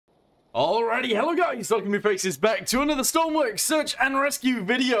Alrighty, hello guys, welcome your faces back to another Stormworks search and rescue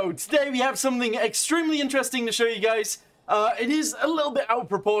video. Today we have something extremely interesting to show you guys. It is a little bit out of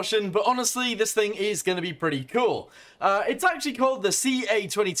proportion, but honestly this thing is going to be pretty cool. It's actually called the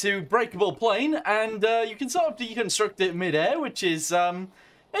CA-22 Breakable plane, and you can sort of deconstruct it mid-air, which is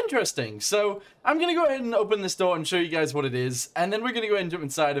interesting. So I'm going to go ahead and open this door and show you guys what it is, and then we're going to go ahead and jump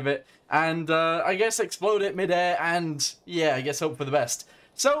inside of it, and I guess explode it mid-air, and yeah, I guess hope for the best.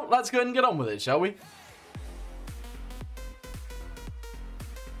 So, let's go ahead and get on with it, shall we?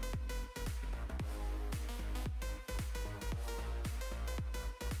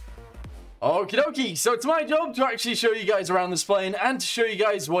 Okie dokie, so it's my job to actually show you guys around this plane and to show you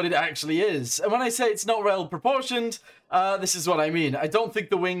guys what it actually is. And when I say it's not well proportioned, this is what I mean. I don't think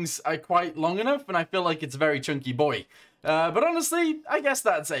the wings are quite long enough, and I feel like it's a very chunky boy. But honestly, I guess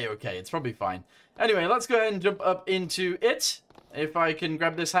that's a-okay. It's probably fine. Anyway, let's go ahead and jump up into it. If I can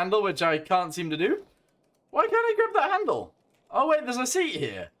grab this handle, which I can't seem to do. Why can't I grab that handle? Oh wait, there's a seat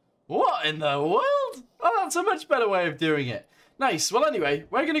here. What in the world? Oh, that's a much better way of doing it. Nice. Well, anyway,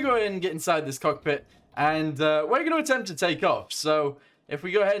 we're going to go ahead and get inside this cockpit, and we're going to attempt to take off. So, if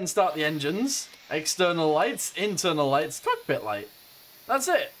we go ahead and start the engines, external lights, internal lights, cockpit light. That's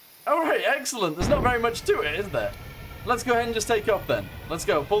it. Alright, excellent. There's not very much to it, is there? Let's go ahead and just take off then. Let's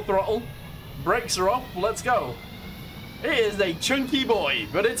go. Full throttle. Brakes are off. Let's go. It is a chunky boy,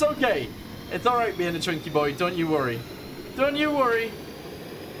 but it's okay. It's alright being a chunky boy, don't you worry. Don't you worry.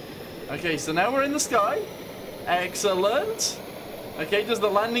 Okay, so now we're in the sky. Excellent. Okay, does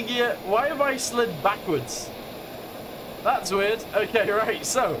the landing gear... Why have I slid backwards? That's weird. Okay, right,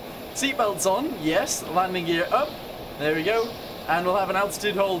 so... Seatbelts on, yes. Landing gear up. There we go. And we'll have an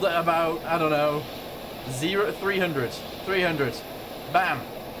altitude hold at about, I don't know... 300. 300. Bam.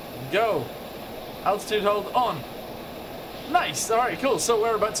 Go. Altitude hold on. Nice. All right, cool. So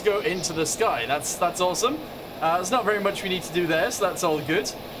we're about to go into the sky. That's awesome. There's not very much we need to do there, so that's all good.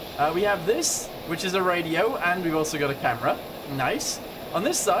 We have this, which is a radio, and we've also got a camera. Nice. On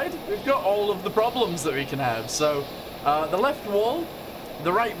this side, we've got all of the problems that we can have. So the left wall,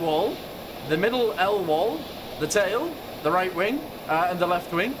 the right wall, the middle L wall, the tail, the right wing, and the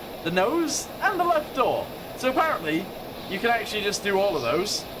left wing, the nose, and the left door. So apparently, you can actually just do all of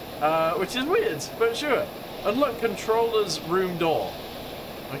those, which is weird, but sure. Unlock controller's room door.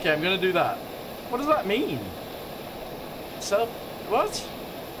 Okay, I'm gonna do that. What does that mean? What?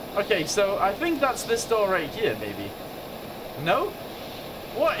 Okay, so I think that's this door right here, maybe. No?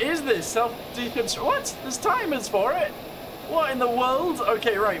 What is this? Self-deconstruct? What? There's timers for it? What in the world?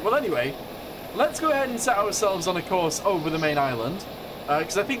 Okay, right. Well, anyway, let's go ahead and set ourselves on a course over the main island,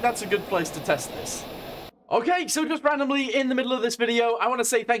 because I think that's a good place to test this. Okay, so just randomly in the middle of this video, I want to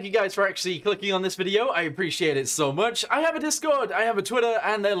say thank you guys for actually clicking on this video. I appreciate it so much. I have a Discord, I have a Twitter,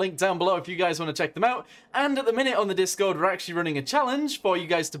 and they're linked down below if you guys want to check them out. And at the minute on the Discord, we're actually running a challenge for you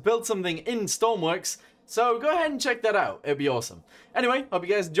guys to build something in Stormworks. So go ahead and check that out. It'd be awesome. Anyway, hope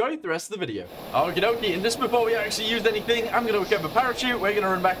you guys enjoy the rest of the video. Okie dokie, and just before we actually use anything, I'm going to hook up a parachute, we're going to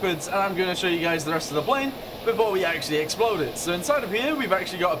run backwards, and I'm going to show you guys the rest of the plane before we actually explode it. So inside of here, we've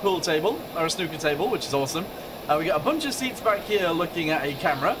actually got a pool table, or a snooker table, which is awesome. We got a bunch of seats back here looking at a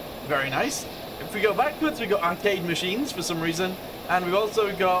camera. Very nice. If we go backwards, we've got arcade machines for some reason. And we've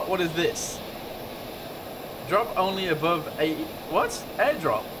also got, what is this? Drop only above a... What?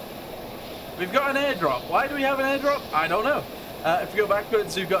 Airdrop. We've got an airdrop. Why do we have an airdrop? I don't know. If we go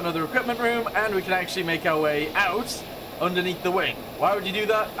backwards, we've got another equipment room, and we can actually make our way out underneath the wing. Why would you do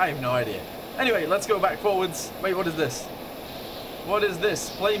that? I have no idea. Anyway, let's go back forwards. Wait, what is this? What is this?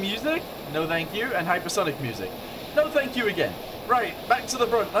 Play music? No thank you. And hypersonic music. No thank you again. Right, back to the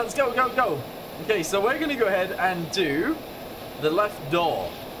front. Let's go, go, go. Okay, so we're going to go ahead and do the left door.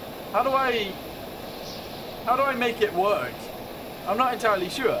 How do I make it work? I'm not entirely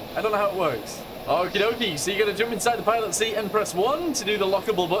sure. I don't know how it works. Okie dokie, so you're going to jump inside the pilot seat and press 1 to do the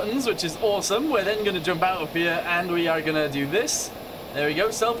lockable buttons, which is awesome. We're then going to jump out of here and we are going to do this. There we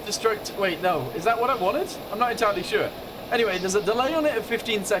go, self-destruct. Wait, no, is that what I wanted? I'm not entirely sure. Anyway, there's a delay on it of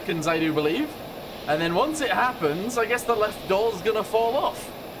 15 seconds, I do believe. And then once it happens, I guess the left door's going to fall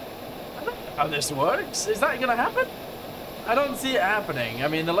off. I don't know how this works. Is that going to happen? I don't see it happening. I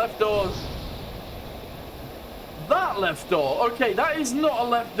mean, the left door... That left door. Okay, that is not a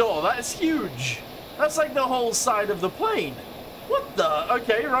left door. That is huge. That's like the whole side of the plane. What the?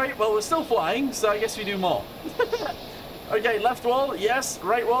 Okay, right. Well, we're still flying, so I guess we do more. Okay, left wall, yes.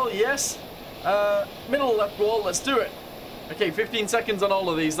 Right wall, yes. Middle left wall, let's do it. Okay, 15 seconds on all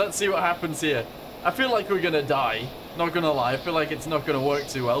of these. Let's see what happens here. I feel like we're going to die. Not going to lie. I feel like it's not going to work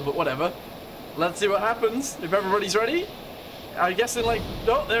too well, but whatever. Let's see what happens. If everybody's ready. I guess in like,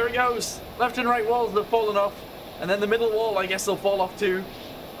 oh, there it goes. Left and right walls have fallen off. And then the middle wall, I guess, will fall off too.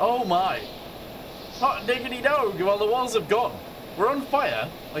 Oh my. Hot diggity dog. Well, the walls have gone. We're on fire,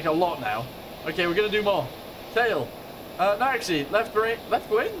 like a lot now. Okay, we're going to do more. Tail. No, actually, left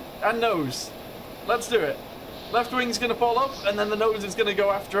wing and nose. Let's do it. Left wing's going to fall off, and then the nose is going to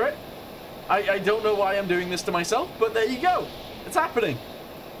go after it. I don't know why I'm doing this to myself, but there you go. It's happening.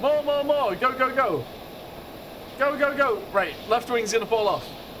 More, more, more. Go, go, go. Go, go, go. Right, left wing's going to fall off.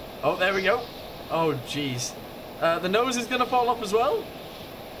 Oh, there we go. Oh, jeez. The nose is going to fall off as well.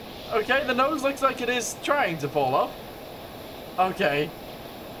 Okay, the nose looks like it is trying to fall off. Okay.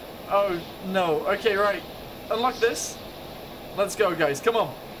 Oh, no. Okay, right. Unlock this. Let's go, guys. Come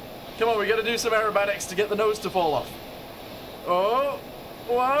on. Come on, we got to do some aerobatics to get the nose to fall off. Oh.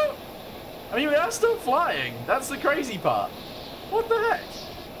 Whoa. I mean, we are still flying. That's the crazy part. What the heck?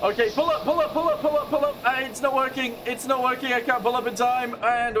 Okay, pull up, pull up, pull up, pull up, pull up. It's not working. It's not working. I can't pull up in time.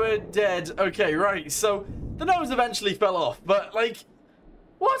 And we're dead. Okay, right. So the nose eventually fell off. But, like,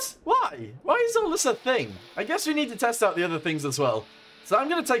 what? Why? Why is all this a thing? I guess we need to test out the other things as well. So I'm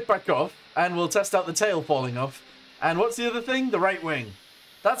going to take back off. And we'll test out the tail falling off. And what's the other thing? The right wing.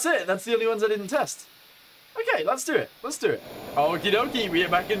 That's it. That's the only ones I didn't test. Okay, let's do it. Let's do it. Okie dokie, we are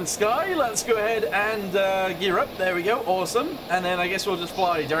back in the sky. Let's go ahead and gear up. There we go. Awesome. And then I guess we'll just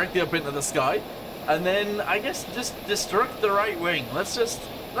fly directly up into the sky. And then I guess just destruct the right wing. Let's just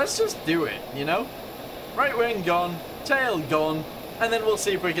do it, you know? Right wing gone, tail gone, and then we'll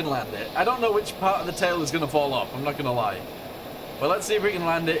see if we can land it. I don't know which part of the tail is going to fall off. I'm not going to lie. But let's see if we can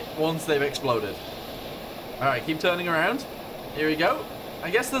land it once they've exploded. Alright, keep turning around. Here we go. I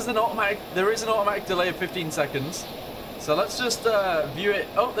guess there is an automatic delay of 15 seconds. So let's just view it.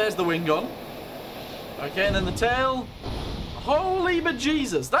 Oh, there's the wing gone. Okay, and then the tail. Holy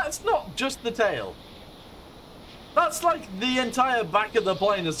bejesus, that's not just the tail. That's like the entire back of the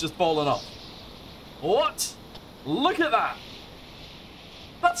plane has just fallen off. What? Look at that.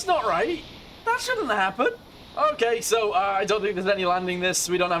 That's not right. That shouldn't happen. Okay, so I don't think there's any landing this.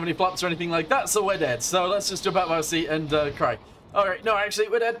 We don't have any flaps or anything like that, so we're dead. So let's just jump out of our seat and cry. Alright, no, actually,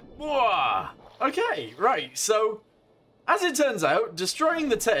 we're dead. Whoa. Okay, right, so as it turns out, destroying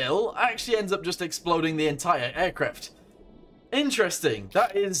the tail actually ends up just exploding the entire aircraft. Interesting.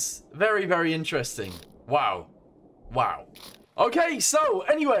 That is very, very interesting. Wow. Wow. Okay, so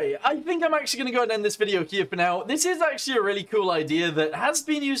anyway, I think I'm actually going to go ahead and end this video here for now. This is actually a really cool idea that has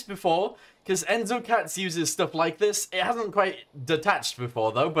been used before, because Enzo Cats uses stuff like this. It hasn't quite detached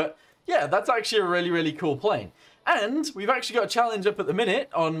before, though, but yeah, that's actually a really, really cool plane. And we've actually got a challenge up at the minute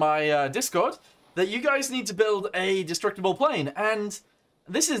on my Discord that you guys need to build a destructible plane. And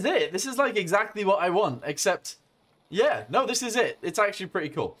this is it. This is like exactly what I want, except, yeah, no, this is it. It's actually pretty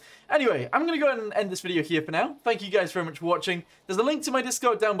cool. Anyway, I'm going to go ahead and end this video here for now. Thank you guys very much for watching. There's a link to my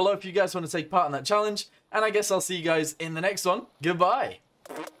Discord down below if you guys want to take part in that challenge. And I guess I'll see you guys in the next one. Goodbye.